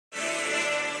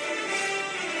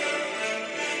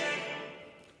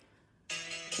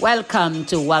Welcome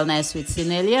to Wellness with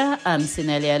Sinelia. I'm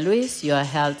Sinelia Luis, your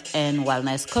health and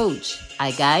wellness coach. I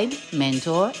guide,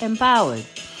 mentor, empower.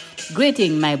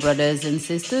 Greeting my brothers and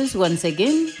sisters once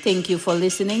again. Thank you for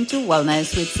listening to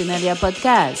Wellness with Sinelia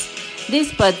podcast.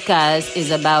 This podcast is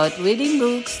about reading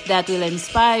books that will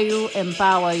inspire you,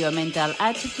 empower your mental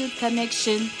attitude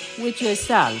connection with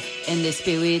yourself and the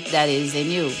spirit that is in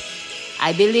you.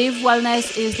 I believe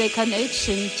wellness is the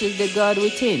connection to the God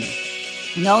within,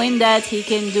 knowing that He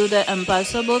can do the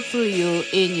impossible through you,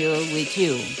 in you, with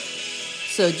you.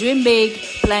 So dream big,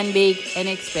 plan big, and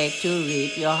expect to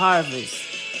reap your harvest.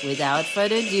 Without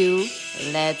further ado,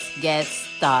 let's get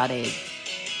started.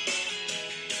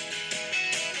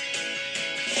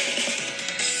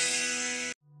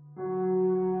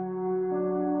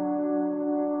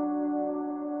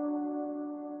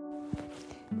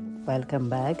 Welcome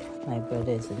back, my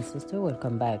brothers and sisters.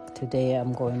 Welcome back. Today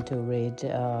I'm going to read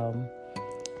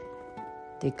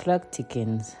The Clock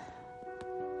Tickens,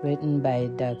 written by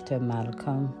Dr.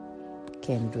 Malcolm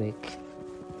Kendrick.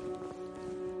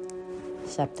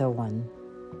 Chapter 1.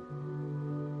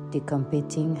 The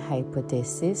Competing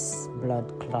Hypothesis,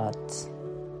 Blood Clots.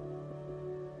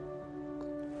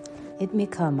 It may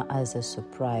come as a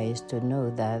surprise to know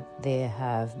that there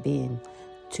have been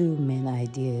two main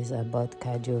ideas about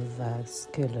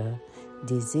cardiovascular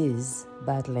disease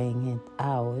battling it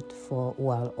out for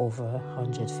well over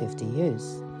 150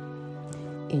 years.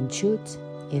 In truth,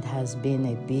 it has been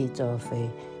a bit of a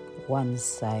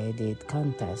one-sided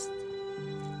contest.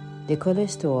 The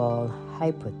cholesterol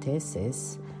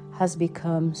hypothesis has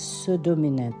become so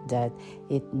dominant that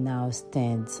it now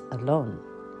stands alone,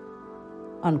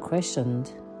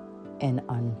 unquestioned and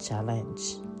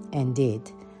unchallenged.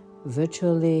 Indeed,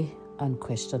 virtually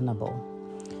unquestionable.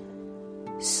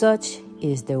 Such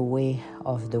is the way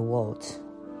of the world.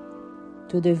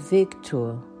 To the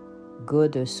victor go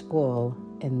the spoil,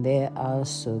 and they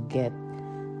also get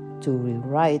to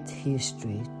rewrite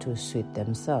history to suit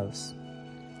themselves.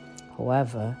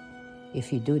 However,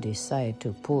 if you do decide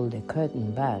to pull the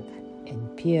curtain back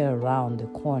and peer around the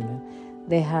corner,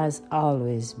 there has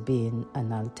always been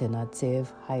an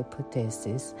alternative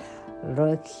hypothesis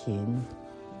lurking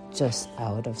just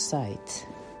out of sight.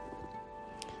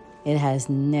 It has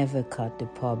never caught the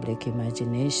public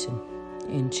imagination.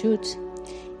 In truth,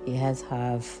 it has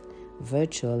had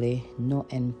virtually no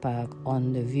impact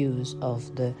on the views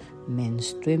of the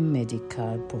mainstream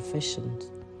medical professions,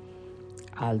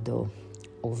 although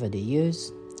over the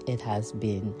years it has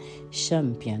been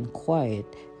championed quite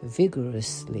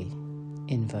vigorously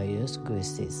in various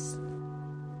guises.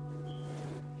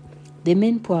 The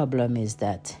main problem is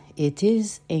that it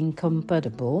is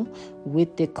incompatible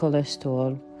with the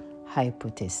cholesterol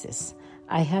hypothesis.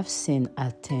 I have seen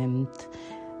attempts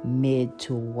made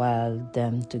to weld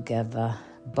them together,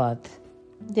 but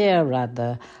they are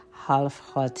rather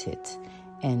half-hearted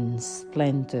and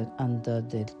splintered under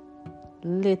the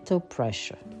little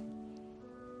pressure,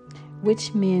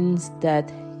 which means that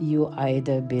you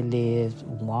either believe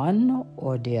one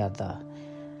or the other.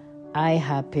 I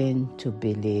happen to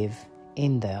believe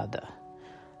in the other.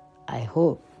 I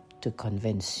hope to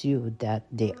convince you that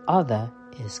the other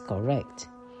is correct,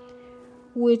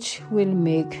 which will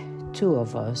make two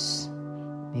of us,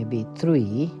 maybe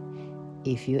three,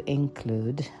 if you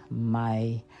include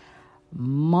my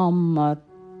mama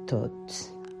thought.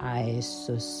 I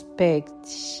suspect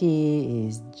she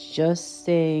is just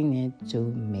saying it to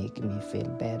make me feel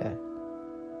better.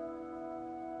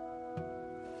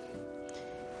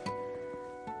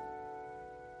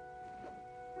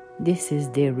 This is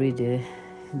the Reader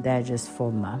Digest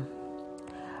format.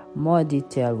 More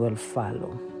detail will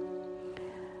follow.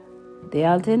 The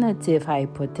alternative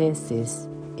hypothesis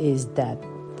is that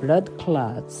blood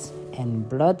clots and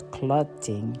blood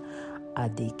clotting are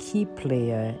the key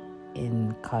player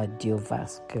in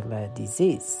cardiovascular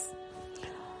disease,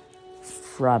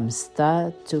 from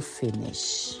start to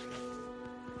finish,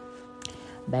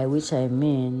 by which I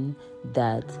mean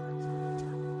that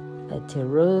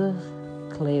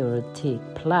atherosclerotic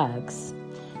plaques,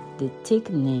 the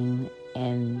thickening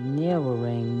and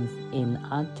narrowing in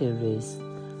arteries,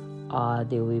 are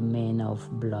the remains of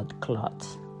blood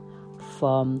clots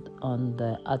formed on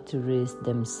the arteries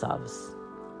themselves.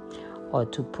 Or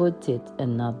to put it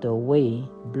another way,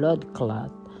 blood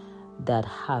clots that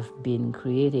have been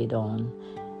created on,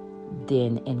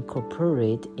 then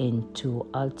incorporate into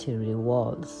artery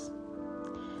walls.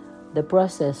 The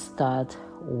process starts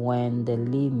when the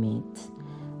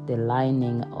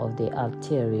lining of the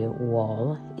arterial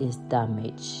wall is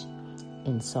damaged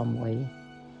in some way.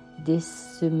 This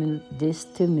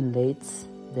stimulates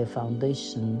the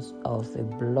foundations of a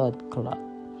blood clot,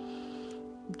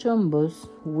 Thrombus,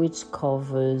 which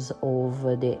covers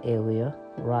over the area,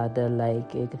 rather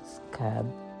like a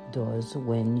scab does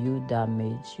when you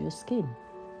damage your skin.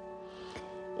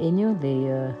 A new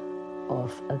layer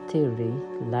of artery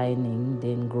lining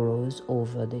then grows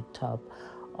over the top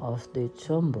of the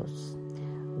thrombus,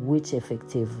 which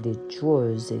effectively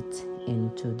draws it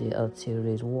into the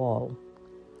arterial wall.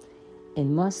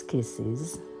 In most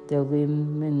cases, the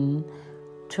remaining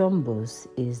thrombus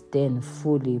is then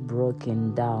fully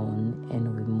broken down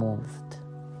and removed.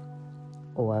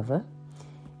 However,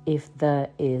 if there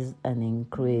is an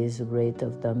increased rate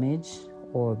of damage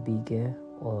or bigger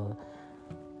or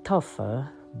tougher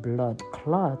blood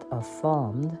clots are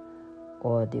formed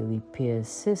or the repair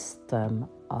system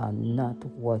are not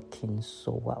working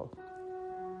so well,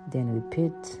 then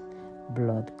repeat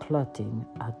blood clotting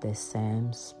at the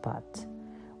same spot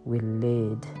will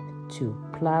lead to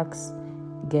plaques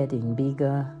getting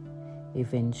bigger.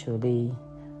 Eventually,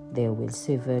 they will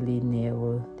severely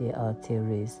narrow the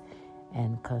arteries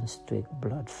and constrict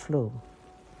blood flow.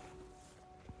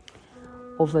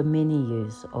 Over many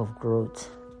years of growth,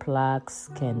 plaques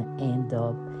can end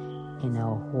up in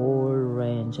a whole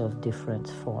range of different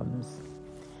forms.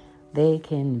 They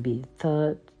can be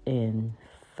thick and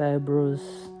fibrous,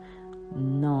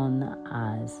 known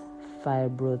as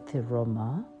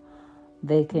fibrotheroma.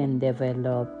 They can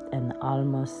develop an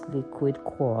almost liquid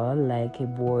core like a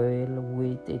boil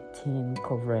with a thin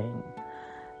covering.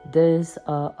 These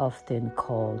are often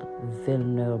called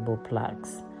vulnerable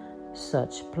plaques.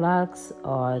 Such plaques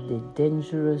are the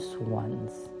dangerous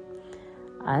ones,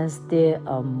 as they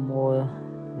are more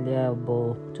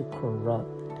liable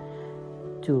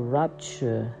to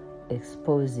rupture,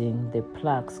 exposing the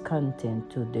plaque's content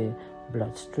to the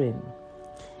bloodstream.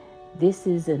 This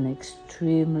is an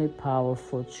extremely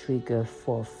powerful trigger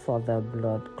for further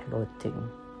blood clotting.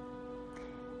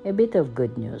 A bit of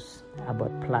good news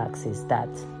about plaques is that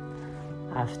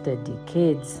after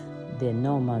decades, they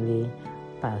normally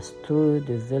pass through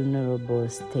the vulnerable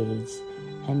stage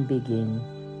and begin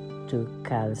to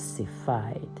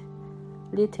calcify,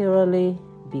 literally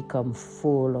become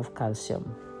full of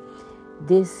calcium.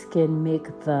 This can make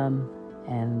them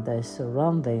and the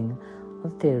surrounding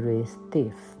arteries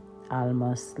stiff,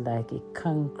 almost like a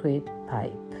concrete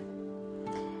pipe.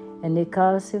 And the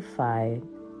calcified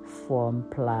form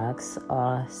plaques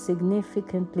are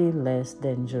significantly less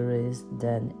dangerous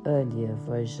than earlier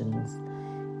versions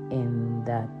in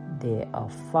that they are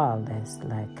far less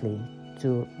likely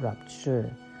to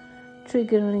rupture,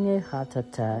 triggering a heart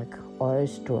attack or a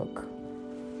stroke.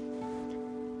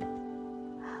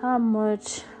 How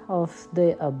much of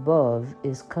the above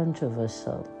is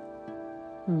controversial?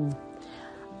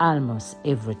 Almost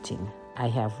everything I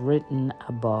have written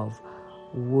above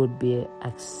would be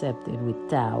accepted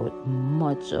without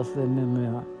much of a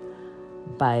murmur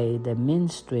by the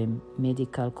mainstream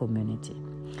medical community.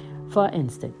 For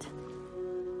instance,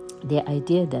 the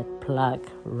idea that plaque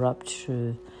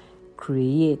rupture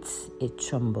creates a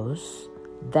thrombus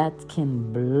that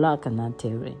can block an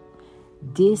artery.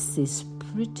 This is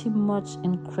pretty much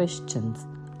in question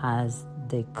as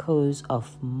the cause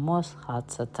of most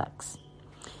heart attacks.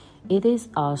 It is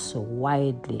also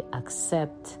widely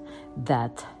accepted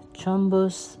that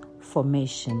thrombus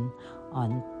formation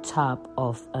on top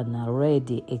of an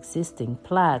already existing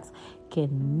plaque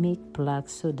can make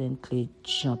plaques suddenly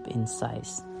jump in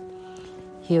size.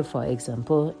 Here, for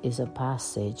example, is a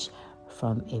passage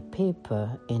from a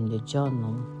paper in the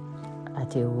journal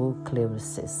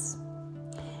Atherosclerosis.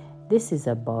 This is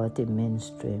about a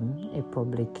mainstream, a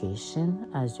publication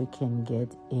as you can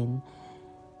get in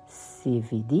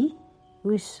CVD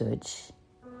Research.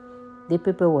 The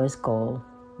paper was called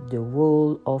The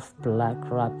Role of Plaque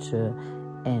Rupture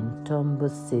and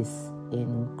Thrombosis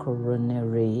in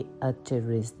Coronary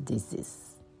Artery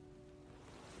Disease.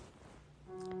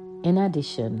 In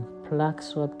addition, plaque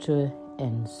rupture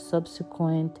and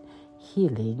subsequent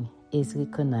healing is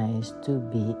recognized to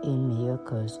be a major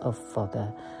cause of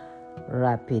further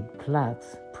rapid plaque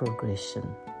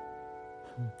progression.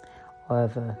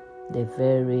 However, the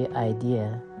very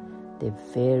idea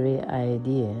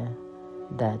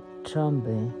that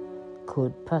thrombi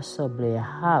could possibly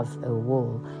have a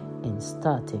role in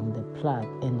starting the plaque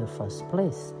in the first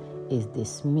place is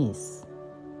dismissed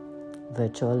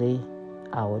virtually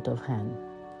out of hand.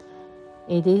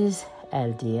 It is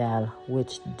LDL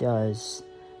which does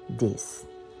this,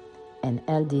 and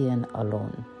LDL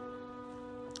alone.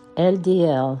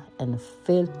 LDL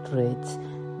infiltrates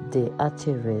the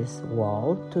arteries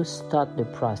wall to start the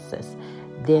process.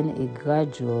 Then a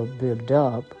gradual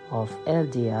build-up of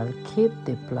LDL keeps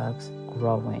the plaques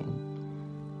growing.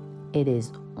 It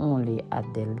is only at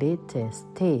the later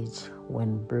stage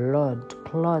when blood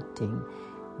clotting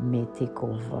may take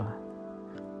over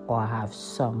or have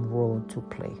some role to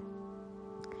play.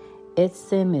 It's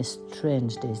same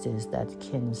strange disease that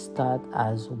can start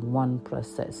as one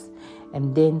process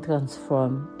and then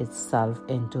transform itself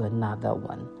into another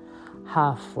one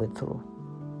halfway through.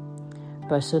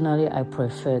 Personally, I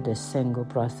prefer the single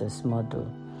process model.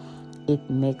 It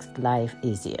makes life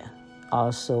easier.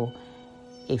 Also,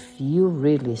 if you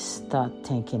really start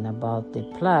thinking about the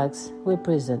plaques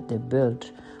represent the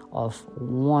build of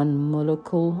one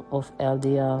molecule of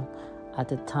LDL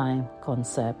at a time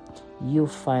concept, you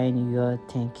find your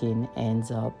thinking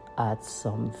ends up at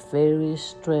some very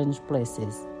strange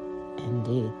places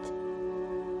indeed.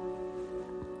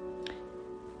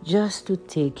 Just to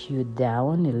take you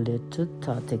down a little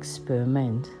thought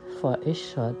experiment for a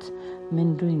short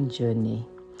meandering journey.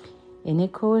 In a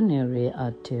coronary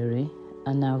artery,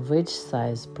 an average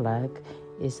size plaque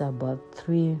is about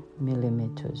 3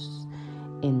 millimeters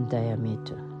in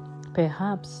diameter,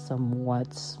 perhaps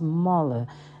somewhat smaller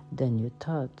than you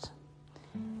thought.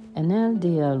 An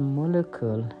LDL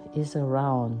molecule is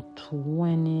around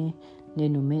 20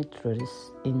 nanometers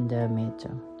in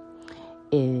diameter.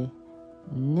 A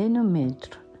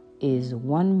nanometer is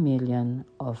 1 millionth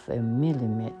of a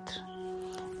millimeter.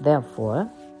 Therefore,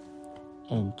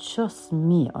 and trust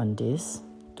me on this,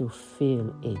 to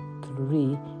fill a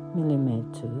 3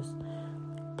 millimeters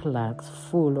plaque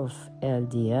full of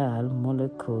LDL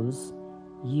molecules,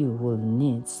 you will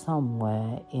need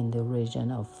somewhere in the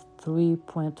region of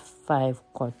 3.5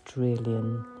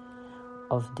 quadrillion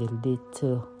of the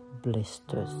little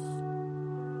blisters.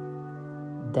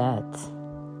 That,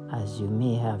 as you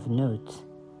may have noted,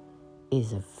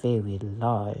 is a very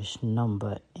large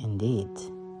number indeed.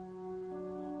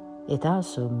 It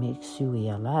also makes you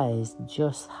realize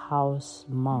just how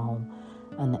small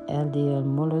an LDL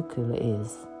molecule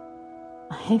is.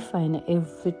 I find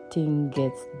everything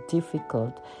gets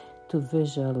difficult to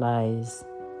visualize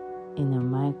in a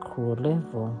micro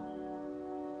level.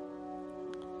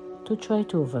 To try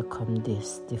to overcome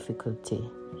this difficulty,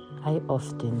 I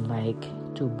often like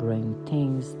to bring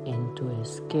things into a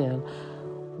scale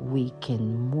we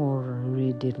can more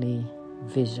readily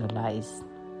visualize.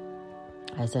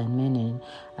 As I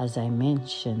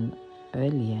mentioned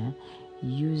earlier,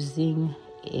 using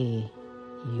a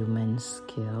human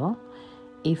scale,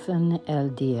 if an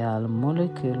LDL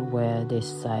molecule were the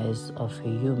size of a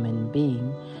human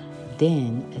being,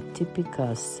 then a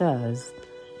typical cells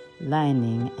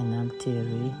lining an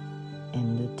artery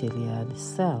endothelial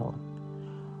cell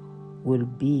will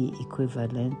be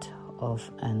equivalent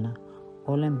of an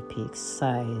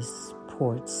Olympic-sized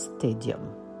sports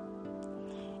stadium.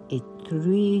 A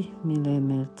 3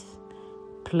 millimeter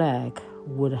plaque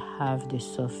would have the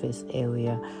surface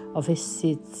area of a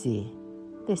city,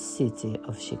 the city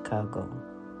of Chicago,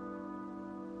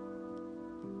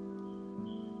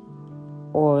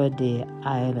 or the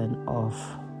island of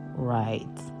Wight.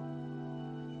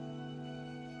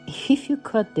 If you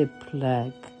cut the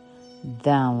plaque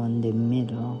down the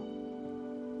middle,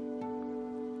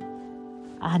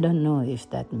 I don't know if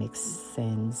that makes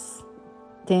sense.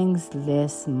 Things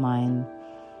less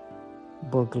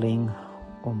mind-boggling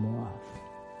or more.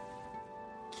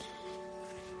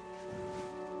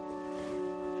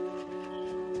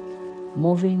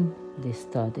 Moving this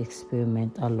thought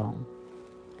experiment along,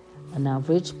 an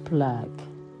average plaque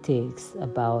takes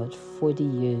about 40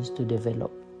 years to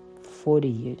develop. 40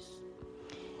 years.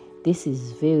 This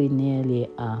is very nearly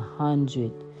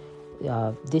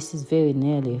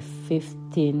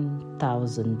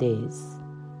 15,000 days.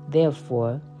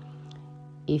 Therefore,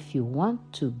 if you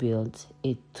want to build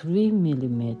a 3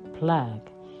 millimeter plaque,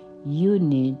 you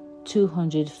need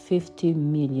 250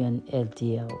 million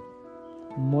LDL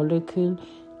molecule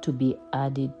to be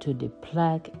added to the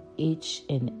plaque each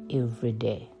and every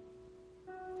day.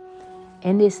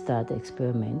 In this thought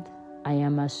experiment, I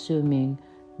am assuming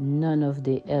none of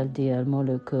the LDL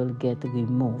molecules get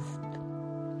removed.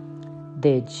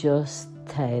 They just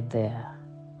stay there.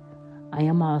 I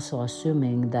am also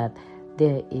assuming that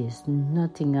there is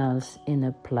nothing else in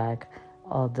a plaque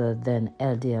other than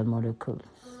LDL molecules.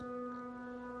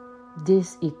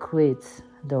 This equates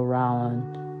the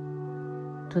around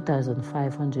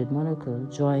 2,500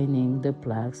 molecules joining the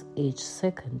plaques each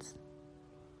second.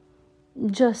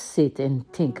 Just sit and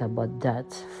think about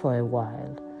that for a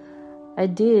while. I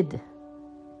did,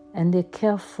 and they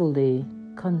carefully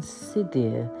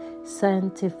consider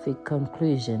scientific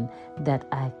conclusion that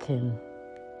I came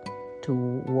to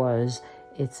was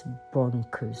it's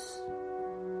bonkers.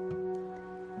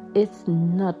 It's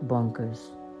not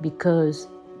bonkers because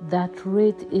That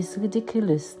rate is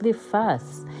ridiculously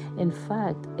fast. In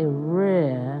fact, a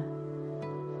rate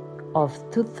of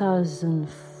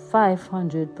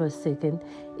 2,500 per second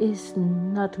is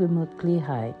not remotely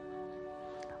high.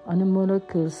 On a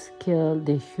molecule scale,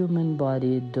 the human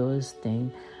body does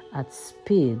things at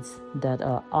speeds that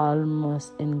are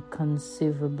almost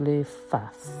inconceivably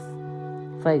fast.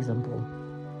 For example,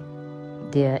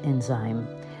 there are enzymes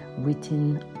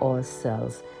within our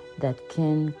cells that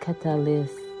can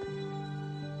catalyze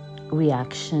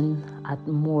reaction at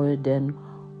more than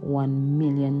 1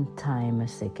 million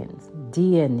times a second.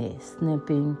 DNA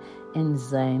snapping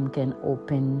enzyme can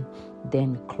open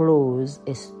then close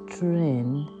a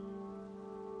strand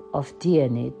of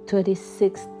DNA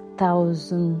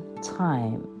 36,000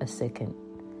 times a second.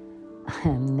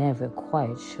 I'm never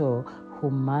quite sure who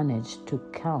managed to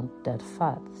count that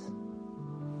fast.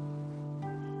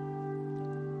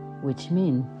 Which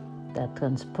means that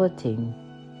transporting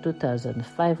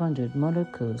 2,500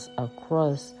 molecules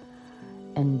across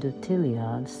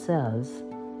endothelial cells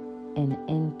and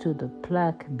into the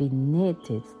plaque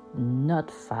beneath it not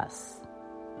fast.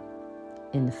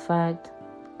 In fact,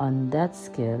 on that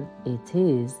scale, it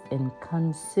is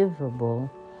inconceivable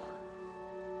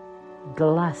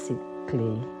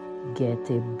classically get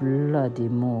a bloody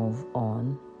move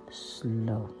on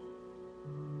slow.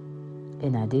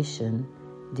 In addition,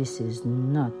 this is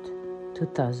not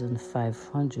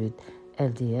 2,500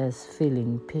 LDS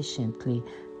filing patiently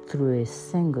through a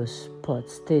single spot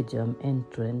stadium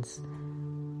entrance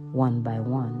one by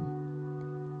one.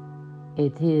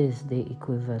 It is the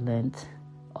equivalent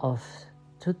of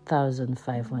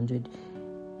 2,500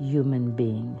 human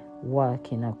beings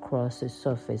walking across a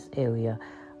surface area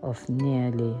of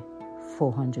nearly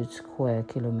 400 square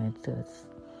kilometers,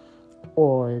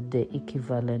 or the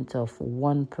equivalent of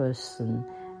one person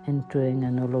entering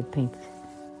an Olympic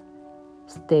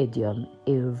stadium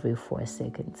every 4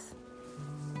 seconds.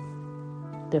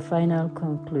 The final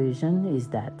conclusion is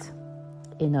that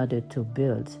in order to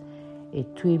build a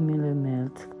 3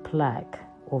 mm plaque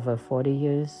over 40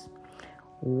 years,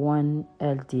 one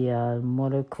LDL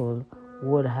molecule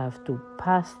would have to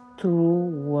pass through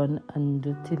one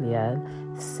endothelial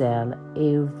cell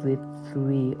every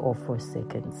 3 or 4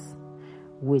 seconds,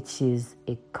 which is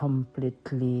a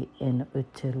completely and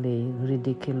utterly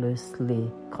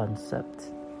ridiculously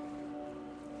concept.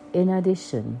 In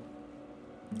addition,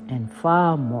 and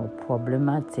far more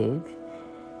problematic,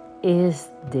 is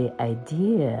the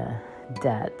idea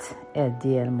that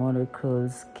LDL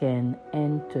molecules can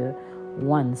enter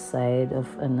one side of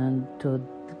an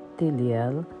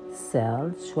endothelial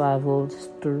cell, travel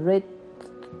straight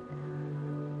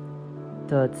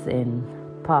towards and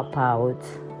pop out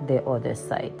the other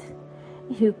side.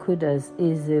 You could as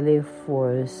easily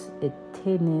force a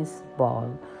tennis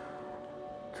ball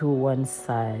to one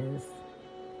side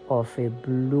of a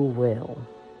blue whale,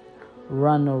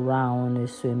 run around,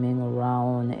 swimming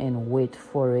around, and wait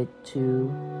for it to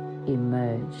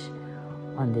emerge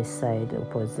on the side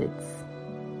opposite.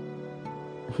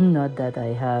 Not that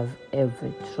I have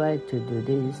ever tried to do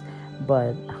this,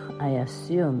 but I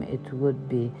assume it would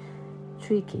be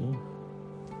tricky.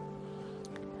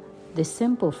 The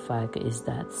simple fact is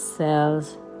that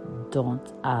cells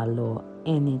don't allow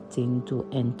anything to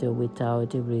enter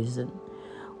without a reason.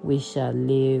 We shall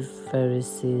leave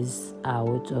viruses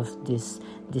out of this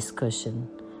discussion,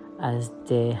 as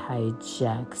they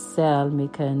hijack cell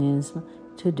mechanism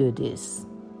to do this.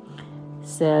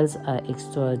 Cells are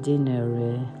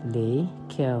extraordinarily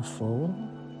careful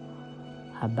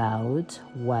about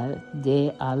what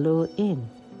they allow in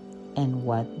and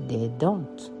what they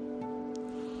don't.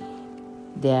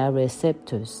 There are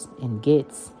receptors and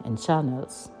gates and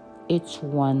channels, each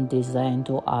one designed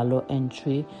to allow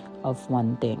entry of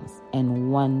one thing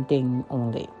and one thing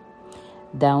only,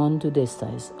 down to the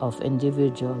size of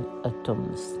individual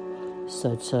atoms,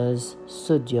 such as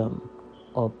sodium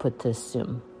or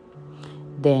potassium.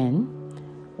 Then,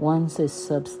 once a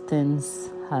substance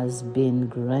has been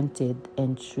granted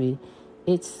entry,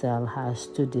 each cell has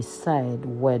to decide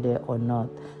whether or not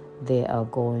they are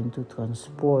going to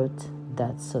transport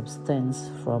that substance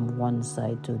from one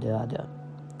side to the other.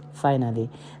 Finally,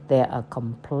 there are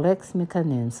complex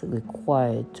mechanisms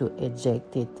required to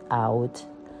eject it out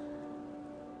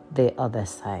the other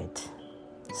side.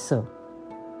 So,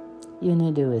 you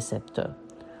need a receptor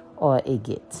or a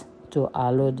gate to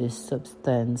allow the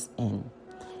substance in.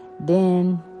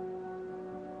 Then,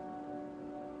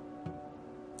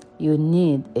 you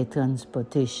need a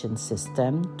transportation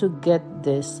system to get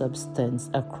the substance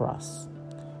across.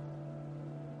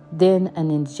 Then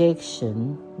an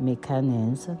injection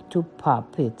mechanism to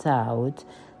pop it out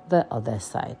the other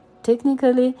side.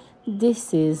 Technically,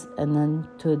 this is an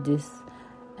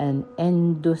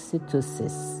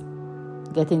endocytosis,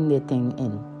 getting the thing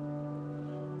in.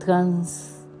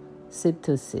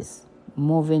 Transcytosis,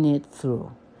 moving it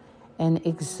through. And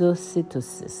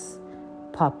exocytosis,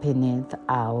 popping it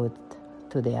out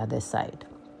to the other side.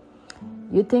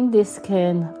 You think this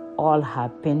can all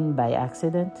happen by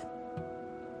accident?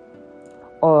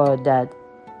 Or that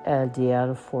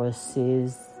LDL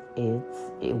forces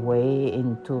its way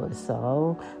into a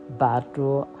cell,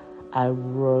 battle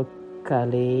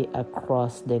hierarchically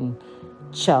across, then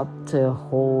chopped a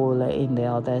hole in the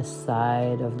other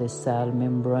side of the cell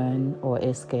membrane, or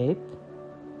escape?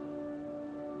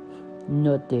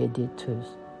 Note the editors.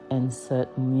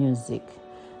 Insert music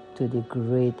to the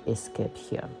great escape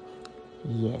here.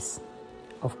 Yes,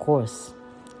 of course,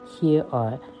 here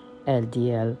are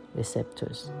LDL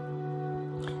receptors.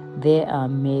 They are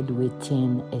made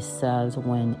within a cell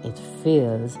when it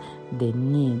feels the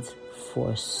need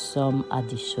for some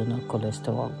additional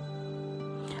cholesterol.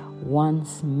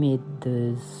 Once made,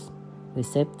 those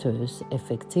receptors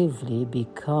effectively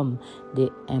become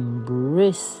the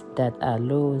embrace that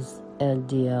allows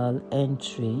LDL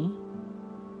entry,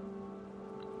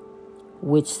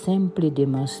 which simply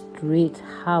demonstrates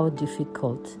how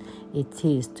difficult it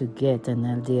is to get an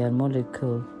LDL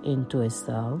molecule into a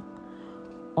cell,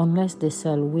 unless the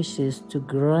cell wishes to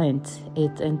grant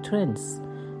it entrance.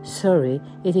 Sorry,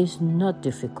 it is not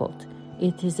difficult.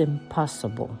 It is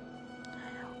impossible.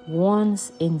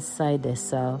 Once inside the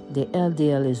cell, the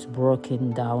LDL is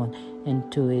broken down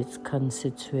into its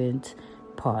constituent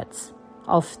parts.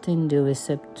 Often the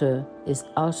receptor is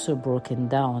also broken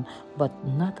down, but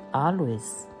not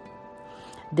always.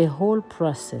 The whole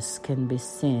process can be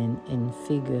seen in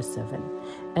Figure 7.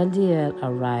 LDL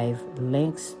arrives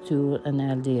links to an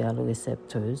LDL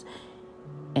receptors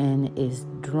and is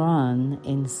drawn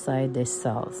inside the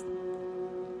cells.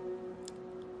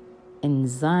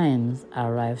 Enzymes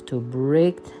arrive to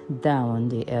break down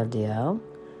the LDL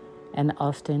and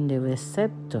often the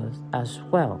receptors as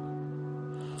well.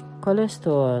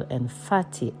 Cholesterol and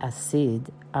fatty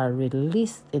acid are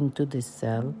released into the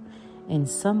cell. In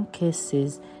some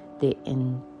cases, the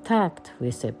intact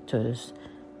receptors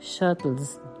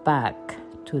shuttles back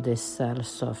to the cell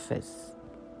surface.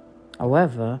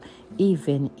 However,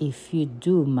 even if you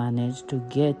do manage to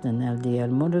get an LDL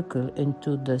molecule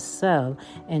into the cell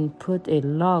and put a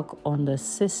lock on the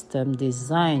system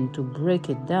designed to break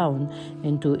it down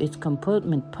into its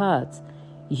component parts,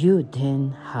 you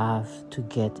then have to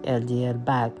get LDL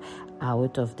back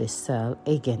out of the cell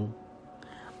again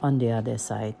on the other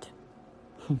side.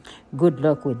 Good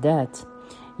luck with that.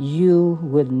 You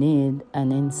will need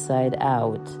an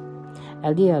inside-out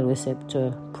LDL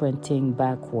receptor pointing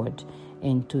backward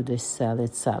into the cell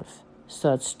itself.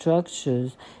 Such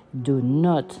structures do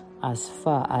not, as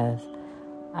far as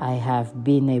I have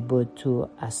been able to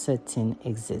ascertain,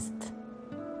 exist.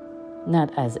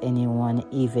 Not as anyone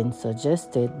even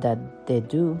suggested that they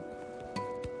do.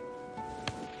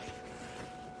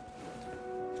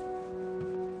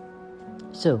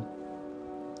 So,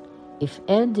 if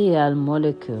LDL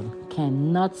molecule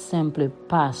cannot simply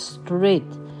pass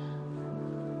straight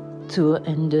to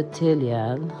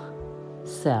endothelial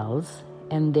cells,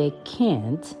 and they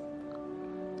can't,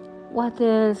 what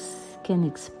else can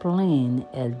explain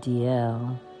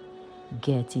LDL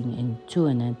getting into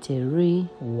an artery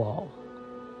wall?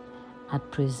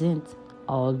 At present,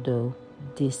 although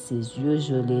this is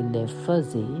usually left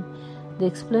fuzzy, the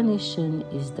explanation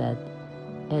is that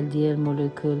LDL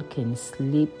molecule can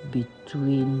slip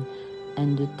between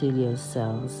endothelial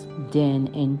cells, then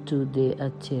into the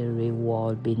artery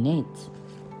wall beneath.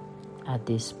 At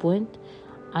this point,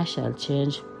 I shall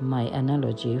change my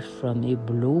analogy from a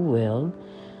blue whale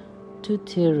to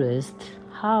terraced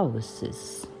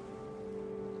houses.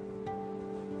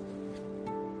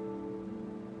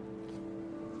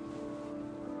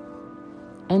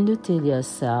 Endothelial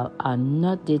cells are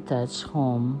not detached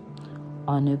home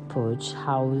on a porch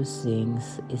housing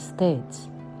estate,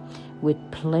 with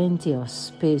plenty of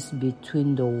space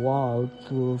between the wall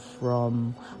through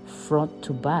from front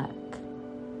to back.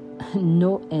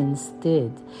 No,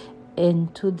 instead,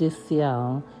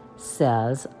 endothelial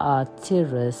cells are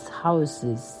terraced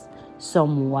houses,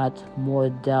 somewhat more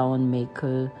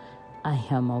downmaker, I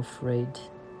am afraid.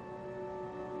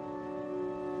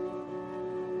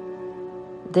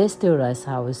 These terrace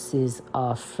houses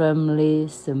are firmly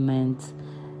cemented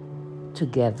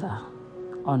together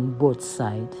on both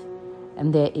sides,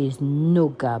 and there is no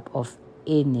gap of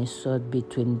any sort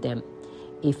between them.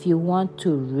 If you want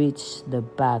to reach the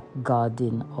back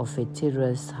garden of a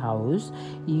terrace house,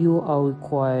 you are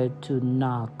required to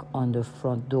knock on the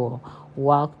front door,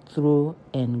 walk through,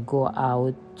 and go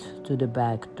out to the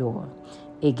back door.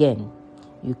 Again,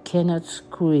 you cannot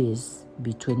squeeze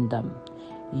between them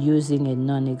using a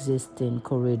non-existent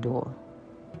corridor.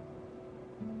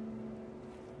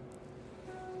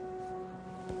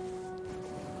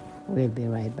 We'll be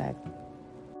right back.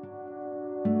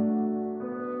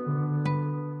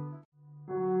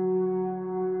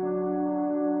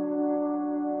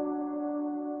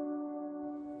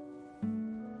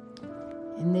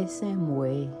 In the same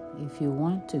way, if you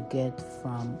want to get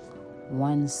from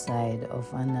one side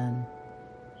of an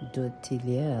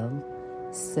endothelial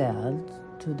cell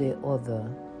to the other,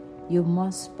 you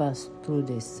must pass through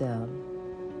the cell.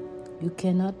 You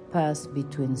cannot pass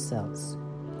between cells.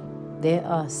 They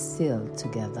are sealed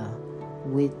together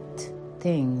with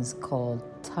things called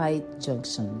tight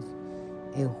junctions,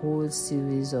 a whole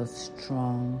series of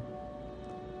strong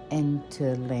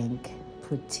interlinked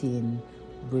protein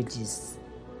bridges.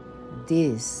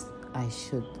 This, I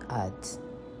should add,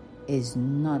 is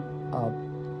not up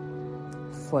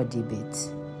for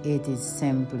debate. It is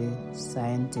simply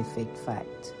scientific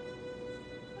fact.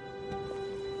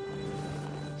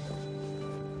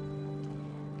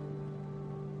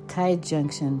 Tight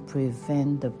junctions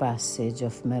prevent the passage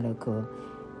of molecule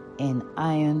and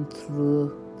ion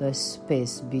through the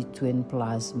space between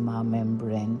plasma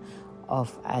membrane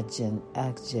of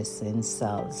adjacent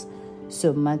cells.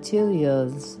 So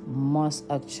materials must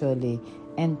actually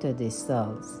enter the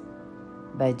cells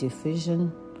by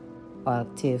diffusion or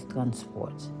active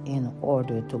transport in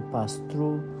order to pass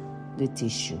through the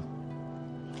tissue.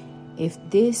 If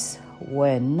this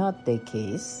were not the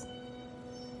case,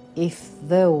 if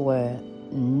there were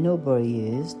no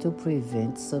barriers to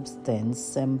prevent substance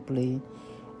simply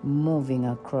moving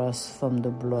across from the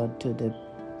blood to the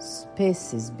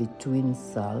spaces between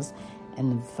cells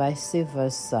and vice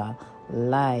versa,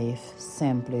 life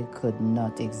simply could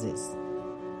not exist.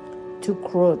 To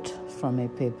quote from a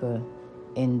paper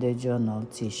in the journal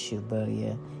Tissue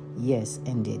Barrier, yes,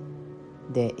 indeed,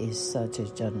 there is such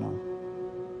a journal.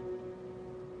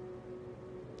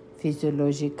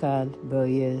 Physiological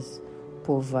barriers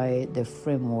provide the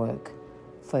framework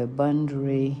for a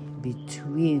boundary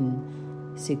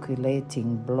between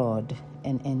circulating blood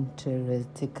and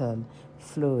interstitial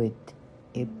fluid,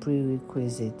 a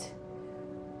prerequisite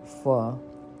for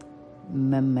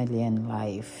mammalian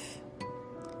life.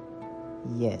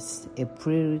 Yes, a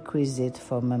prerequisite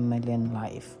for mammalian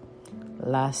life.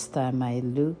 Last time I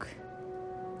looked,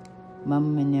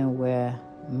 mammalian were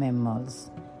mammals,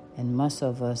 and most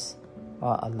of us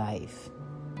are alive,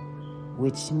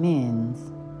 which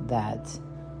means that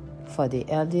for the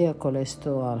LDL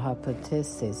cholesterol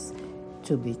hypothesis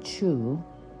to be true,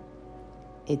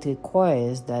 it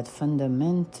requires that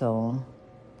fundamental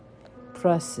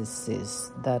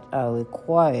processes that are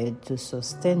required to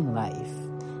sustain life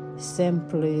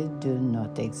simply do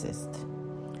not exist.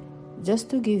 Just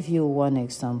to give you one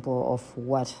example of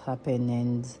what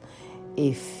happens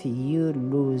if you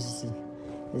lose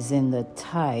in the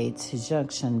tight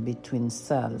junction between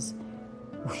cells,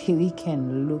 we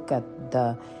can look at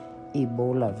the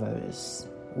Ebola virus.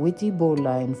 With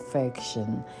Ebola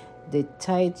infection, the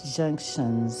tight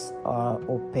junctions are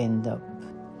opened up,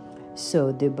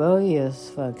 so the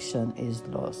barrier's function is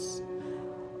lost.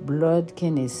 Blood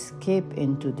can escape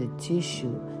into the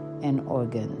tissue and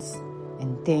organs,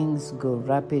 and things go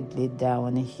rapidly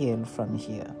downhill from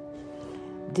here.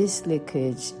 This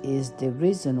leakage is the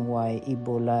reason why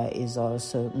Ebola is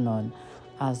also known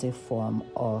as a form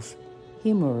of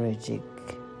hemorrhagic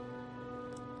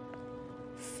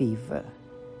fever.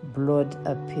 Blood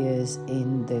appears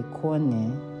in the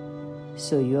cornea,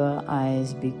 so your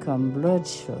eyes become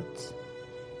bloodshot.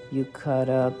 You cut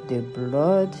up the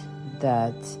blood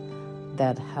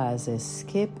that has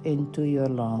escaped into your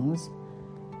lungs.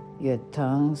 Your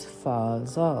tongue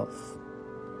falls off.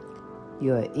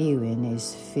 Your urine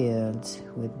is filled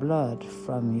with blood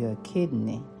from your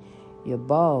kidney. Your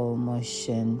bowel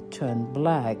motion turned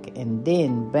black, and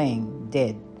then bang,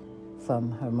 dead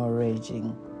from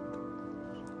hemorrhaging.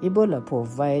 Ebola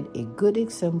provides a good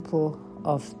example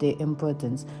of the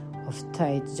importance of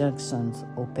tight junctions.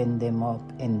 Open them up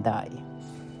and die.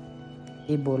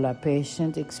 Ebola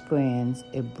patients experience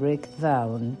a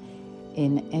breakdown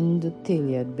in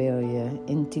endothelial barrier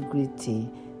integrity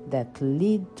that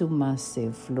lead to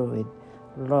massive fluid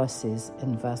losses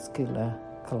and vascular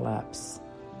collapse.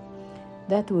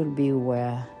 That will be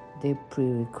where the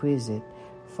prerequisite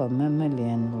for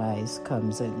mammalian life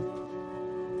comes in.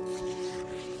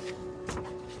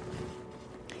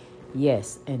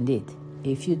 Yes, indeed.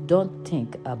 If you don't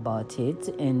think about it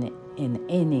in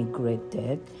any great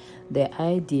depth, the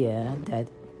idea that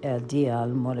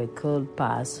LDL molecule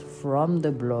pass from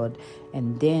the blood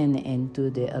and then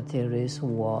into the arteries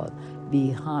wall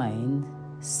behind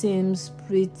seems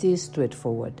pretty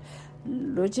straightforward.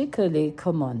 Logically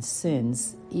common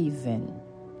sense even.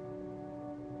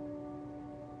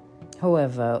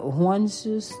 However, once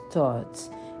you start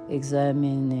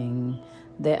examining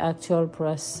the actual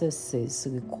processes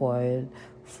required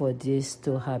for this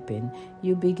to happen,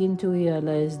 you begin to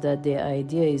realize that the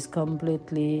idea is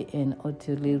completely and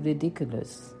utterly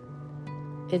ridiculous.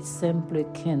 It simply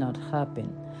cannot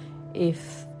happen.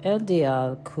 If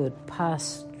LDL could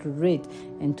pass straight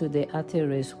into the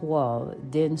arteries wall,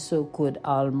 then so could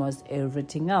almost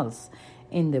everything else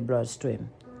in the bloodstream.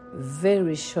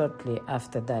 Very shortly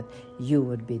after that, you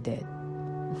would be dead.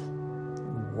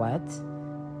 What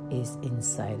is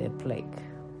inside a plague?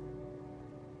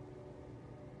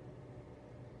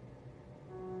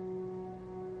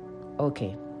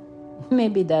 Okay,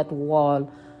 maybe that was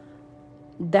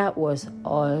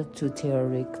all too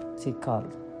theoretical.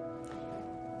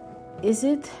 Is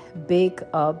it baked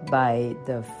up by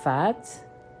the facts?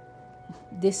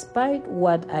 Despite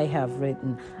what I have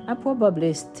written, I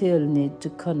probably still need to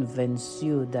convince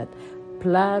you that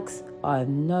plaques are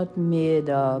not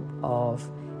made up of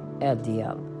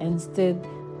LDL. Instead,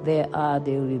 they are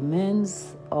the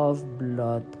remains of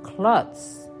blood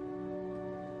clots.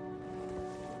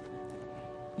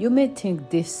 You may think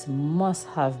this must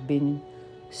have been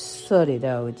sorted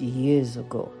out years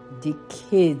ago,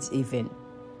 decades even.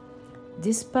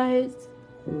 Despite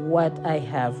what I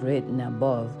have written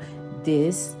above,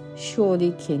 this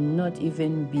surely cannot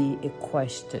even be a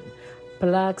question.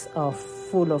 Plaques are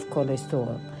full of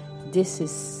cholesterol. This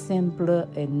is simply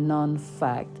a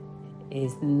non-fact,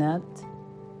 is not?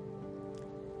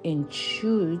 In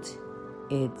truth,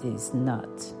 it is not.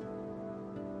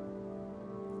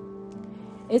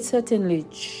 It's certainly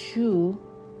true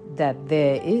that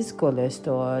there is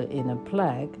cholesterol in a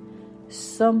plaque,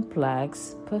 some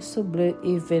plaques, possibly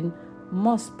even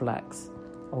most plaques.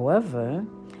 However,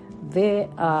 there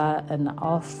are an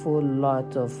awful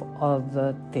lot of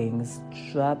other things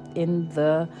trapped in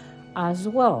there as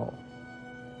well,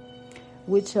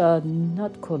 which are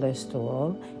not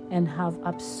cholesterol and have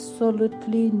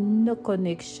absolutely no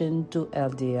connection to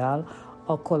LDL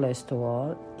or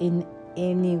cholesterol in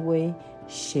any way,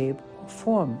 shape, or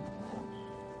form.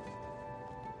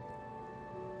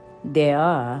 There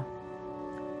are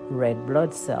red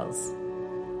blood cells,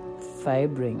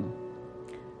 fibrin,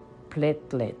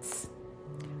 platelets,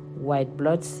 white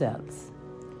blood cells,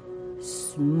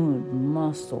 smooth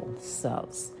muscle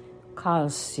cells,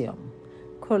 calcium,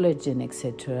 collagen,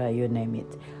 etc., you name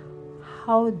it.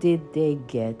 How did they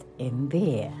get in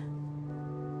there?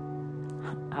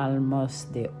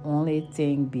 Almost the only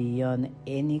thing beyond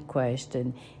any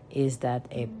question is that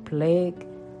a plaque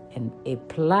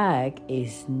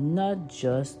is not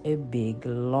just a big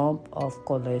lump of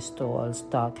cholesterol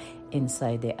stuck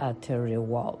inside the arterial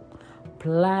wall.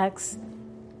 Plaques,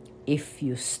 if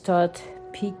you start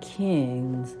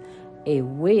picking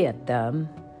away at them,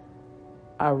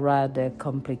 are rather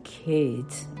complicated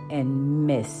and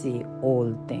messy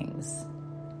old things.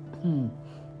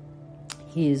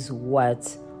 Here's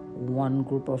what one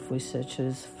group of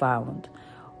researchers found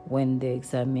when they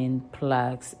examined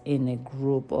plaques in a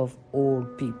group of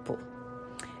old people.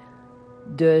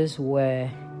 Those were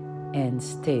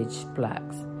end-stage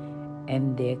plaques,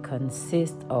 and they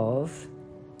consist of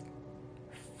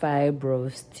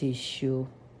fibrous tissue,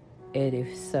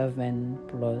 87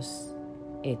 plus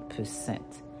 8%,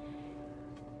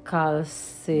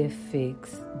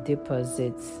 calcific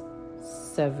deposits,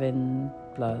 7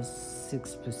 plus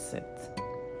 6%,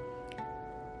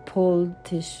 pooled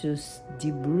tissue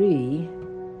debris,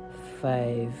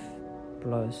 5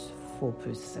 plus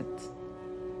 4%,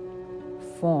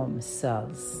 form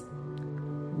cells,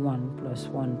 1 plus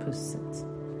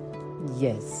 1%.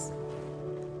 Yes,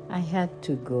 I had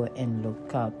to go and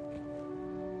look up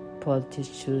pooled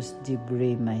tissue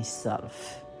debris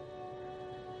myself.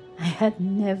 I had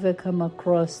never come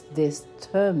across this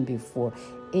term before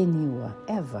anywhere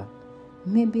ever.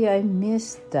 Maybe I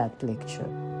missed that lecture.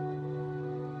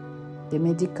 The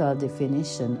medical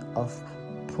definition of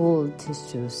pooled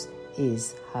tissues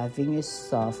is having a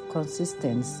soft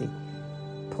consistency,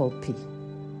 pulpy,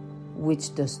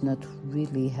 which does not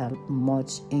really help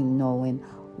much in knowing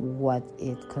what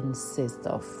it consists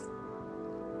of.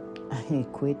 I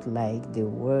quite like the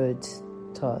word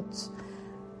thought.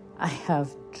 I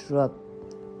have dropped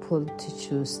pooled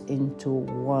tissues into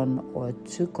one or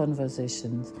two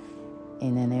conversations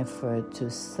in an effort to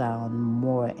sound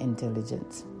more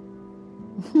intelligent.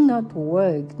 Not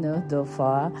work, not so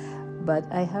far, but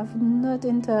I have not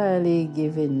entirely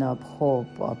given up hope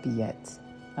yet.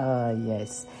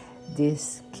 Yes,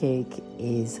 this cake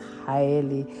is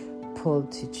highly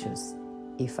pultitious,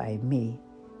 if I may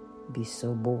be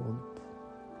so bold.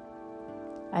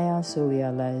 I also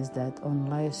realize that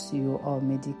unless you are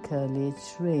medically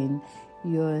trained,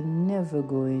 you're never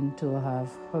going to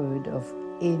have heard of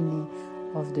any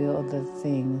of the other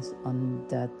things on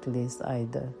that list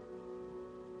either.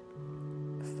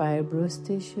 Fibrous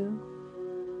tissue?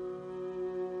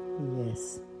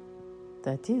 Yes,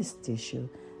 that is tissue.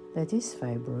 That is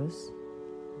fibrous.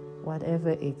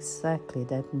 Whatever exactly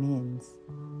that means.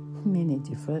 Many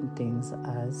different things,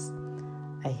 as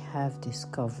I have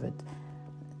discovered.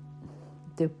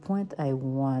 The point I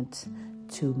want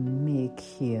to make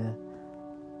here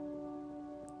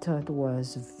thought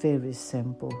was very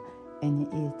simple, and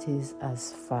it is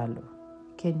as follows.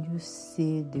 Can you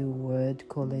see the word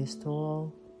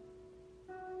cholesterol?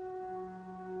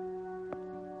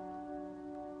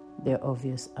 The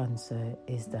obvious answer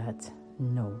is that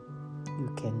no, you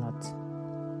cannot.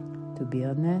 To be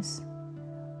honest,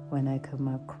 when I come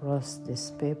across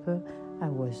this paper, I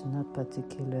was not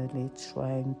particularly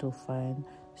trying to find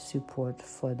support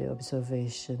for the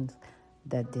observations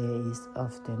that there is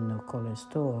often no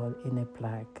cholesterol in a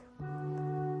plaque.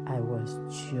 I was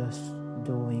just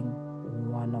doing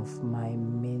one of my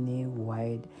many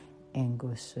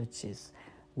wide-angle searches,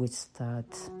 which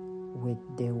starts with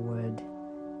the word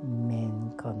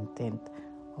main content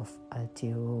of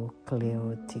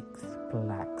atherosclerotic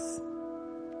plaques.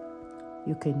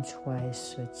 You can try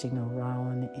searching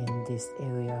around in this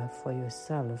area for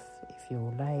yourself if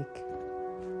you like.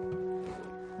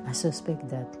 I suspect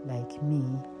that, like me,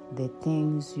 the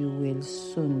things you will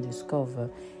soon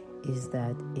discover is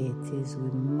that it is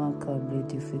remarkably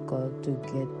difficult to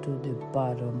get to the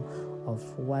bottom of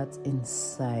what's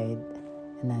inside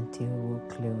an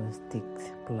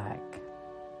atherosclerotic plaque.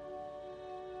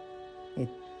 A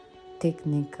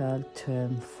technical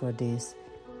term for this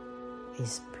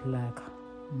is plaque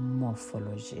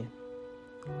morphology.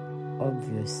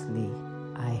 Obviously,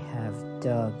 I have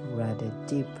dug rather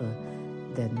deeper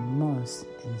than most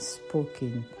and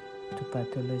spoken to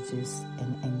pathologists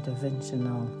and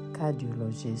interventional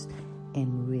cardiologists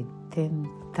and read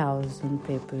 10,000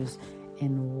 papers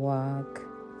and walk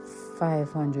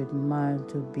 500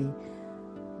 miles to be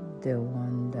the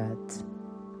one that.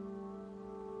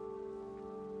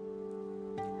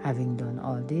 Having done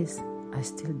all this, I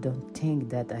still don't think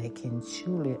that I can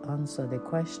truly answer the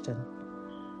question,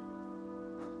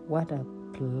 what are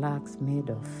plaques made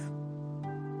of?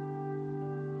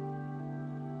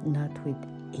 Not with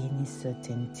any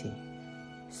certainty.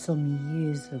 Some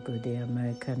years ago, the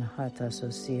American Heart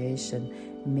Association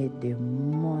made the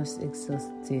most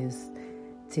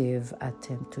exhaustive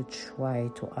attempt to try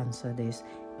to answer this.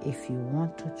 If you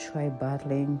want to try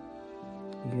battling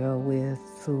your way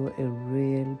through a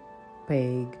real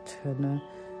page turner,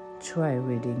 try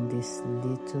reading this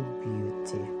little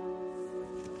beauty.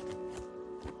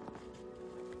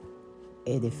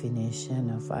 A definition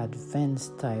of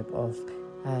advanced type of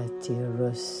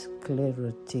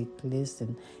atherosclerotic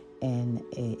lesion and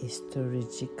a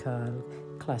historical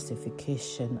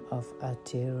classification of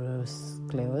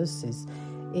atherosclerosis,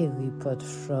 a report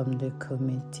from the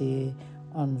Committee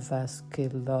on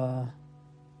Vascular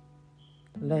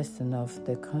Lesson of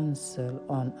the Council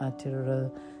on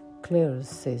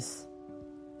Atherosclerosis,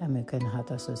 American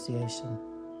Heart Association.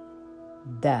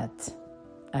 That,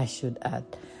 I should add,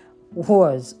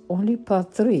 was only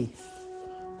part 3.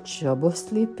 Trouble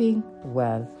sleeping?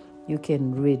 Well, you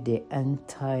can read the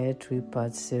entire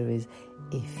 3-part series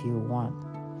if you want.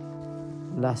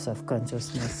 Loss of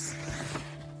consciousness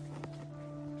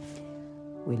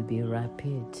will be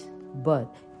rapid, but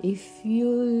if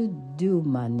you do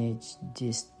manage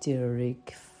this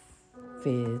theoric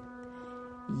faith,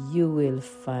 you will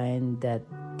find that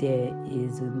there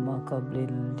is remarkably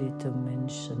little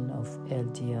mention of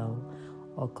LDL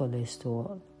or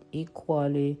cholesterol.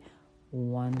 Equally,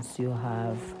 once you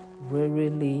have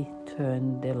wearily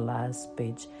turned the last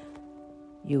page,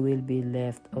 you will be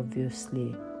left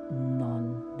obviously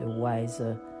none the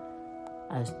wiser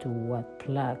as to what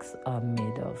plaques are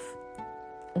made of.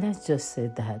 Let's just say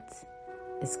that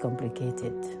it's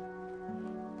complicated.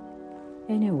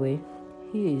 Anyway,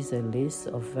 here is a list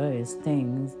of various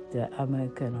things the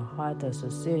American Heart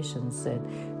Association said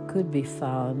could be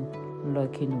found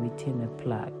lurking within a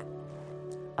plaque.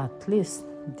 At least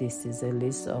this is a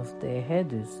list of the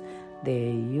headers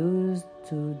they used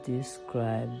to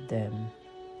describe them,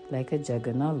 like a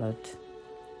juggernaut.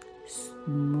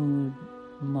 smooth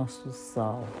muscle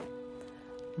cell,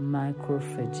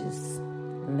 macrophages,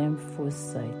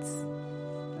 lymphocytes,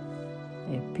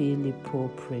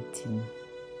 epilopoprotein,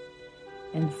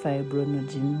 and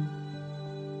fibrinogen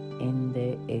in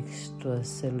the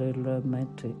extracellular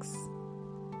matrix,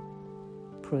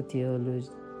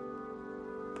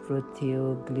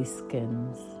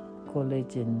 proteoglycans,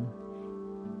 collagen,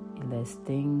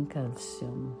 elastin,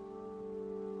 calcium.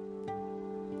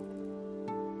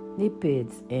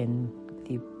 Lipids and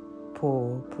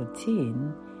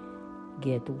lipoprotein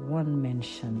get one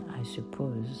mention, I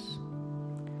suppose.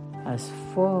 As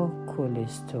for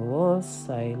cholesterol,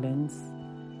 silence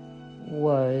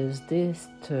was the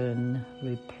stern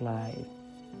reply.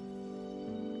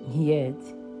 Yet,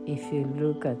 if you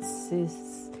look at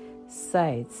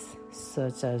sites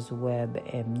such as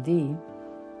WebMD,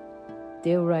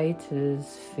 the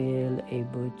writers feel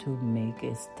able to make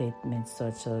a statement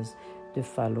such as the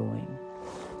following: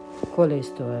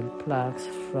 cholesterol plaques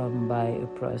formed by a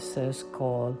process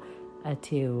called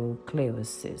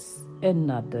atherosclerosis.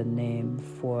 Another name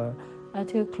for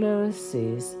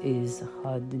atherosclerosis is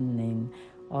hardening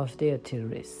of the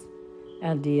arteries.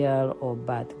 LDL, or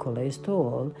bad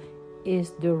cholesterol,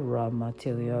 is the raw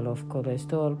material of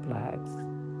cholesterol plaques.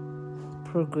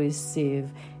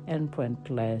 Progressive and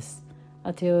pointless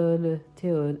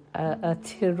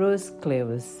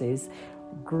atherosclerosis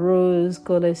grows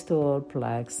cholesterol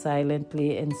plaques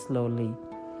silently and slowly.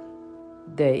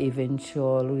 The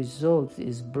eventual result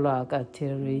is blocked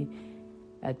arteries,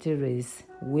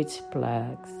 which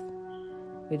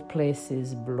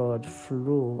places blood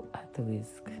flow at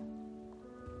risk.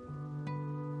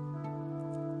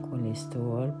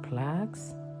 Cholesterol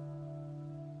plaques?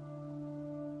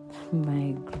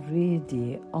 My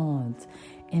greedy aunt,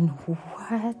 and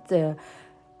what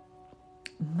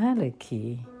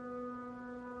Malachi,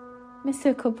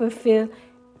 Mr. Copperfield,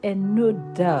 and no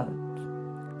doubt,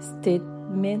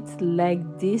 statements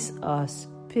like this are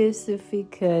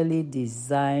specifically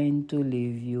designed to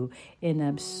leave you in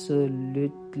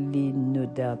absolutely no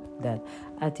doubt that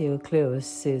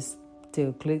atherosclerosis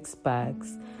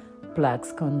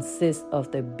plaques consist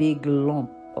of the big lump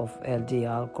of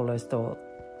LDL cholesterol,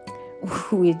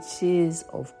 which is,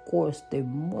 of course, the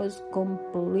most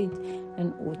complete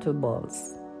and utter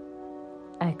balls.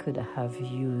 I could have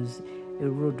used a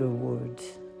ruder word.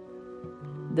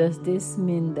 Does this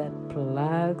mean that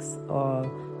plaques are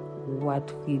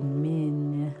what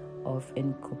remain of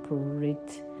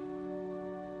incorporate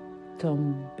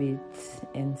tombits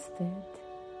instead?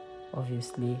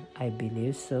 Obviously, I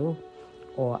believe so,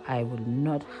 or I would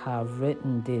not have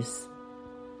written this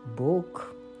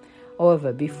book.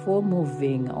 However, before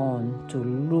moving on to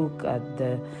look at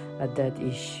that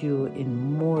issue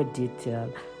in more detail,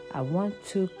 I want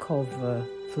to cover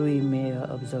 3 major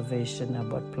observations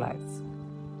about plaques.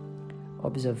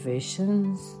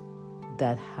 Observations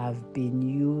that have been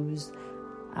used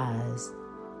as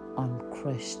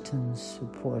unquestioned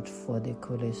support for the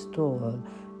cholesterol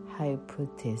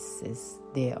hypothesis.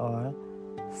 They are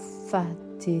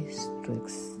fatty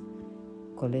streaks,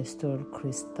 cholesterol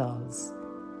crystals,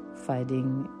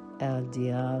 finding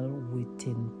LDL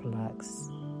within plaques.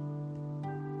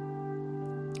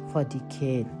 For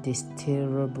decades, this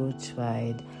terrible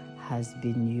trade has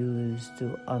been used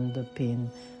to underpin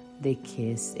the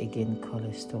case against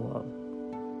cholesterol.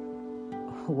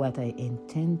 What I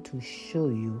intend to show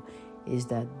you is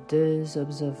that those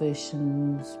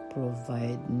observations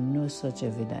provide no such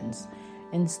evidence.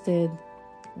 Instead,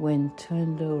 when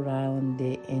turned around,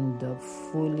 they end up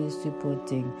fully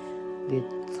supporting the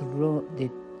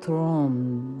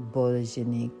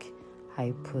thrombogenic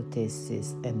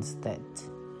hypothesis instead.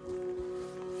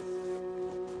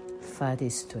 Fatty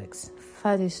streaks.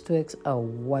 Fatty streaks are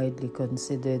widely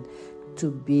considered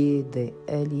to be the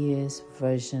earliest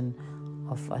version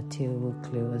of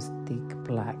atherosclerotic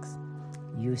plaques.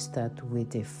 You start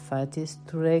with a fatty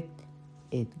streak,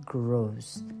 it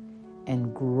grows,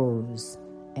 and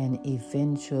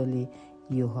eventually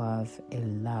you have a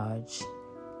large,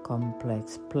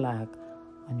 complex plaque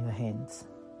on your hands.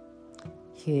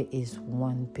 Here is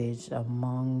one page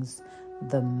amongst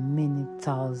the many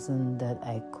thousands that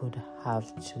I could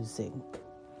have chosen.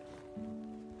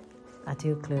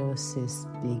 Atherosclerosis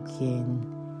begins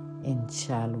in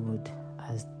childhood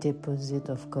as deposit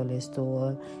of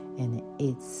cholesterol, and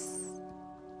its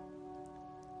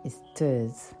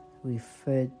thirds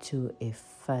referred to a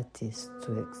fatty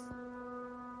streaks.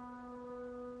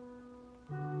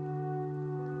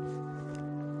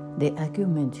 The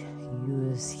argument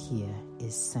used here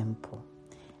is simple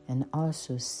and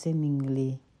also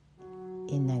seemingly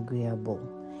inarguable.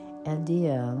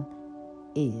 LDL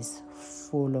is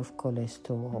full of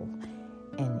cholesterol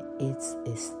and it's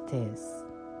esters.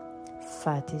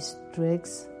 Fatty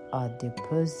streaks are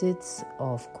deposits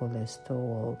of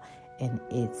cholesterol and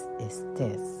its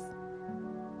esters.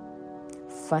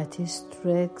 Fatty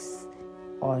streaks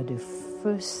are the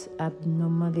first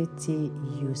abnormality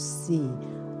you see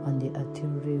on the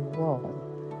artery wall,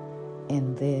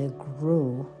 and they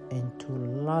grow into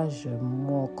larger,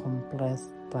 more complex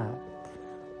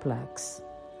plaques.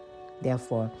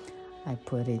 Therefore, I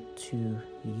put it to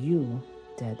you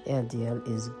that LDL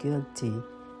is guilty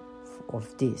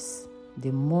of this,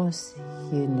 the most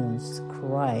heinous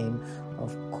crime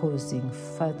of causing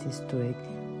fatty streak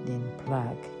than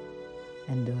plaque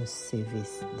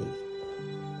endocervicity.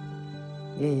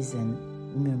 There is a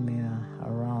murmur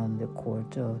around the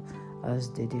court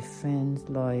as the defense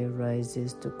lawyer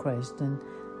rises to question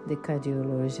the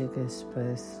cardiologic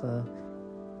expert.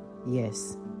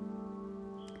 Yes,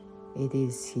 it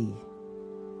is he,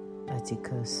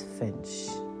 Atticus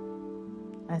Finch.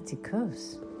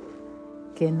 Atticus,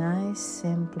 can I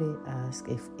simply ask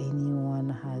if anyone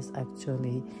has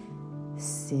actually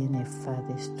seen a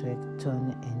fatty streak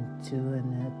turn into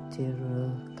an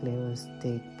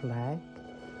atherosclerotic plaque?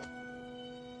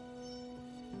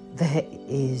 There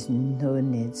is no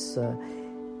need, sir.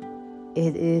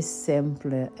 It is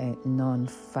simply a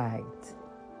non-fact.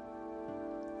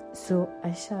 So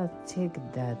I shall take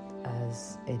that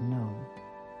as a no.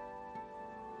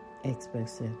 Expert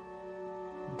said,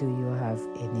 do you have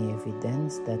any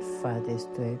evidence that fatty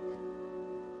streak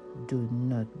do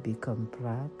not become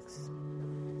plaques?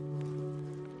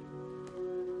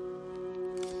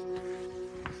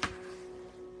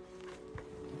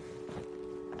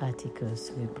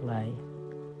 Atticus replied,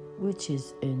 which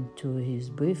is into his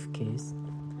briefcase.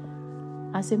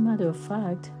 As a matter of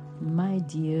fact, my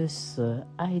dear sir,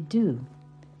 I do.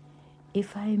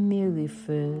 If I may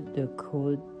refer the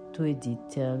court to a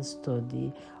detailed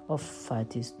study of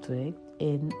fatty streak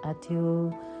and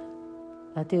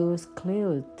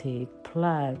atherosclerotic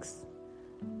plaques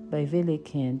by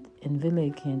Velikanth, and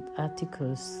Velikanth,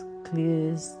 Atticus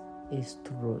clears his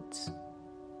throat.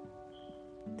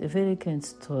 The Velikanth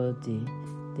study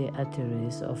the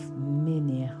arteries of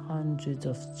many hundreds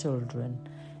of children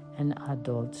and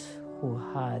adults who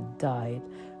had died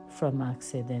from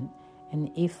accident,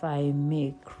 and if I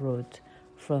may quote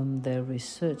from the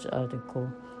research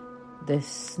article, the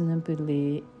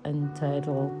snappily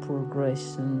entitled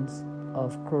Progressions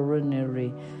of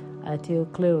Coronary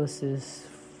Atherosclerosis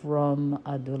from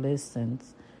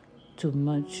Adolescents to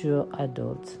Mature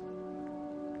Adults,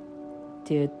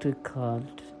 theatrical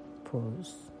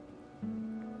pose.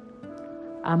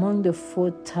 Among the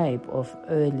 4 types of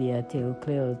early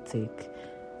atherosclerotic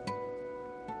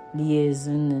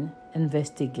liaison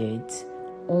investigates,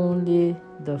 only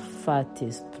the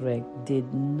fatty streak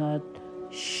did not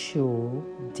show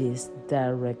this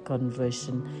direct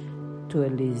conversion to a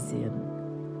lesion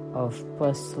of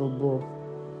possible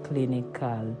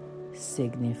clinical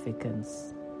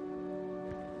significance.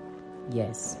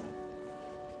 Yes,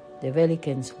 the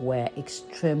Velikanths were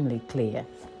extremely clear.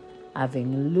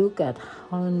 Having looked at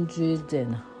hundreds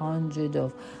and hundreds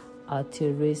of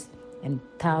arteries and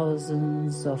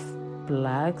thousands of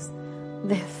plaques,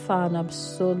 they found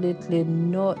absolutely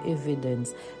no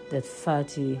evidence that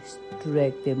fatty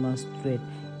streak demonstrate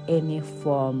any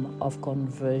form of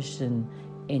conversion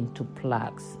into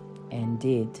plaques.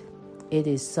 Indeed, it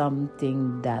is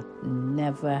something that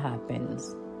never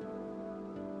happens.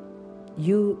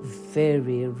 You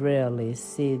very rarely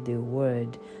see the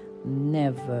word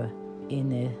never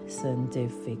in a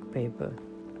scientific paper.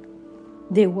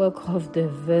 The work of the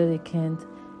Velikanth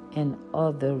and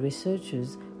other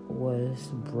researchers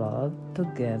was brought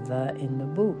together in the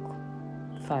book,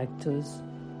 Factors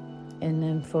and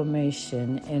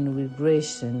Information and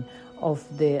Regression of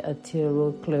the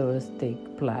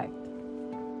Atherosclerotic Plaque,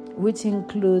 which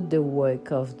include the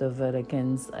work of the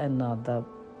Velikanths and other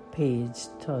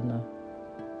page-turner.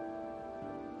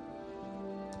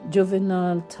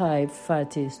 Juvenile type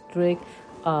fatty streak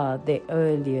are the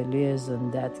earlier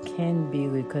lesions that can be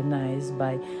recognized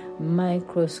by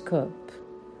microscopic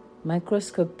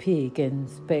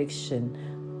inspection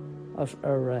of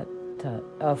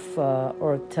aortas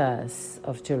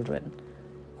of children.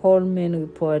 Holman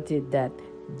reported that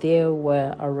they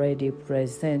were already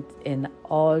present in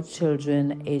all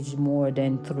children aged more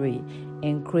than 3,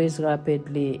 increased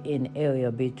rapidly in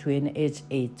area between age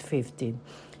 8 and 15,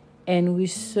 and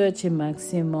reached a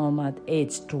maximum at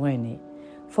age 20.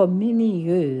 For many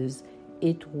years,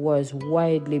 it was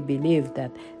widely believed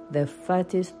that the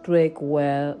fatty streak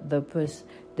were the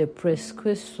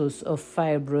precursors of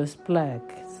fibrous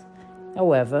plaques,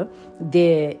 However,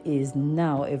 there is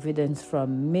now evidence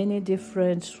from many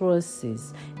different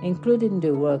sources, including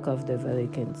the work of the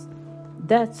Velikans,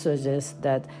 that suggests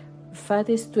that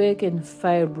fatty streak and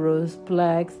fibrous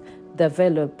plaques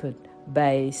developed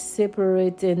by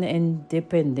separating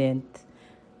independent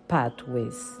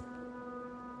pathways.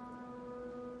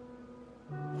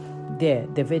 There,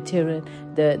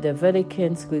 the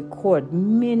Velikans record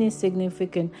many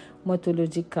significant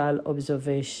morphological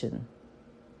observations.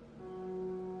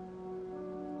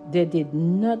 They did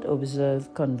not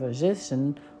observe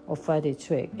conversion of fatty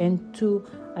streak into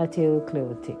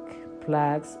atherosclerotic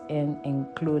plaques and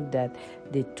include that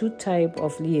the two types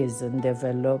of liaison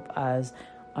develop as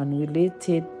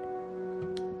unrelated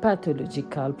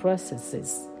pathological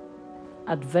processes.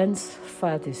 Advanced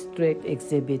fatty streak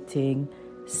exhibiting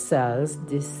cells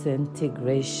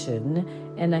disintegration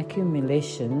and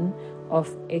accumulation of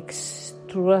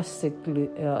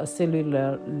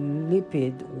extracellular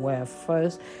lipid were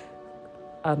first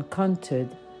encountered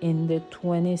in the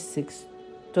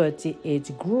 26-30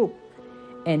 age group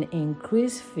and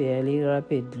increased fairly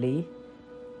rapidly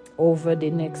over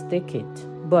the next decade.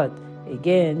 But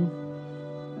again,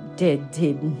 they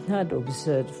did not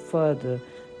observe further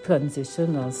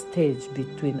transitional stage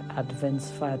between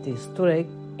advanced fatty streak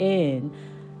and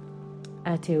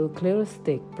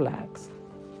atherosclerotic plaques.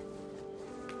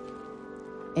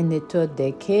 In the third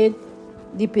decade,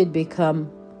 lipid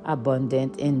become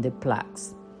abundant in the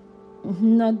plaques,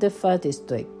 not the fatty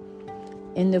streak,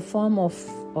 in the form of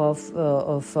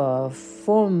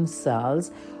foam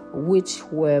cells, which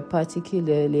were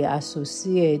particularly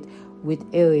associated with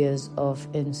areas of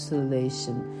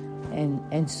insulation and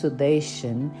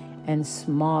exudation and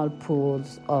small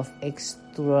pools of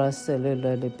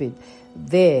extracellular lipid.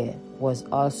 There was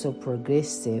also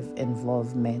progressive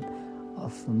involvement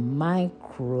of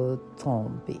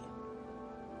microthrombi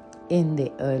in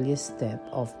the early step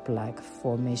of plaque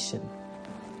formation.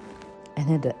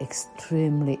 Another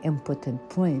extremely important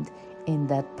point in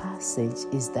that passage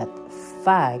is the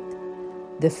fact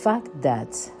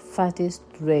that fatty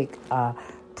streak are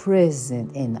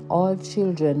present in all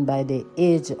children by the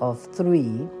age of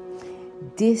 3.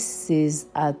 This is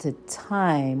at a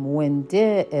time when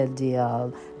their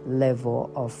LDL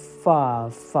level are far,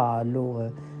 far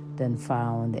lower than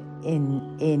found in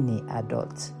any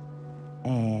adult.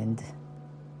 And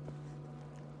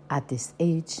at this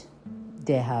age,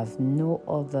 they have no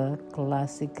other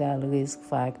classical risk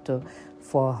factor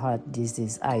for heart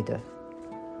disease either.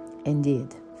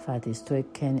 Indeed, fatty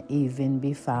streak can even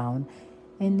be found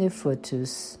in the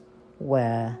fetus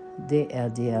where the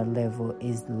LDL level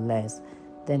is less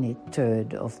than a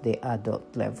third of the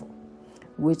adult level,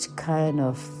 which kind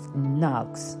of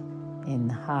knocks in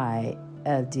high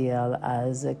LDL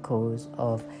as a cause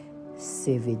of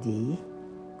CVD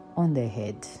on the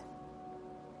head.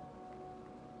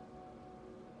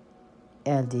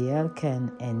 LDL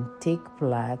can intake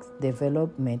plaque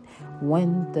development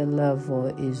when the level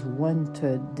is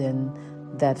 1/3 than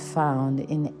that found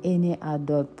in any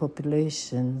adult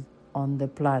population on the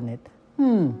planet.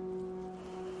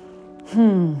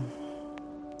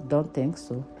 Don't think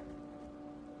so.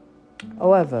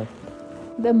 However,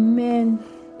 the main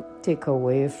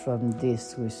takeaway from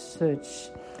this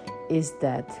research is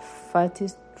that fatty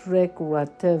streak,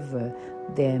 whatever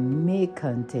they may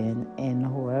contain and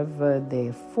however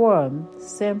they form,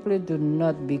 simply do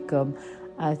not become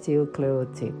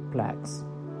atherosclerotic plaques,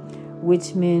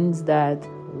 which means that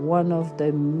one of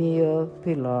the major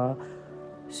pillars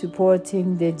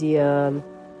supporting the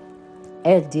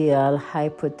LDL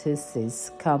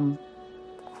hypothesis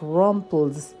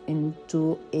crumples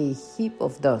into a heap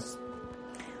of dust.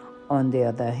 On the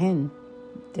other hand,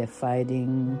 the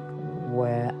findings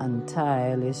were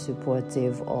entirely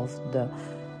supportive of the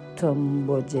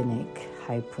thrombogenic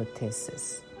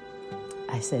hypothesis.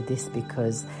 I said this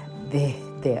because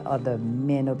the other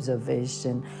main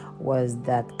observation was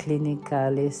that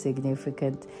clinically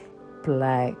significant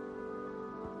plaque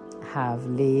have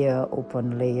layer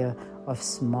upon layer of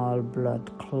small blood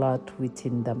clot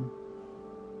within them.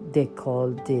 They call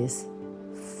this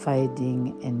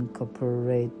finding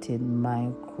incorporated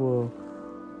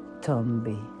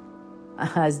microthrombi,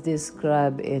 as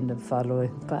described in the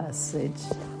following passage.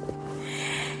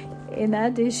 In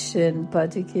addition,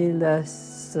 particular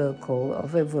circle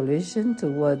of evolution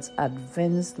towards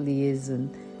advanced liaison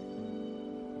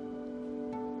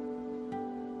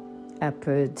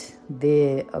appeared.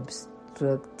 Their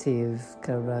obstructive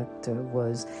character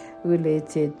was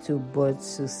related to both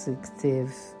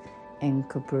successive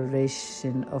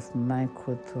incorporation of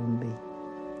microthrombi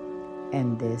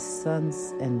and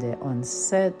the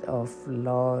onset of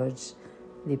large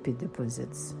lipid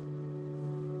deposits.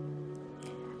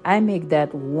 I make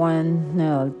that one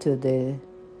null to the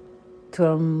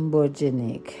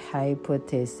thrombogenic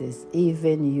hypothesis,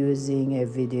 even using a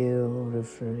video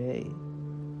referee.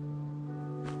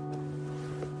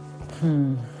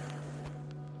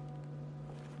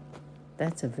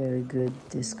 That's a very good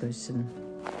discussion.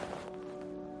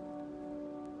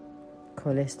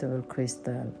 Cholesterol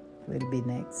crystal will be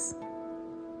next.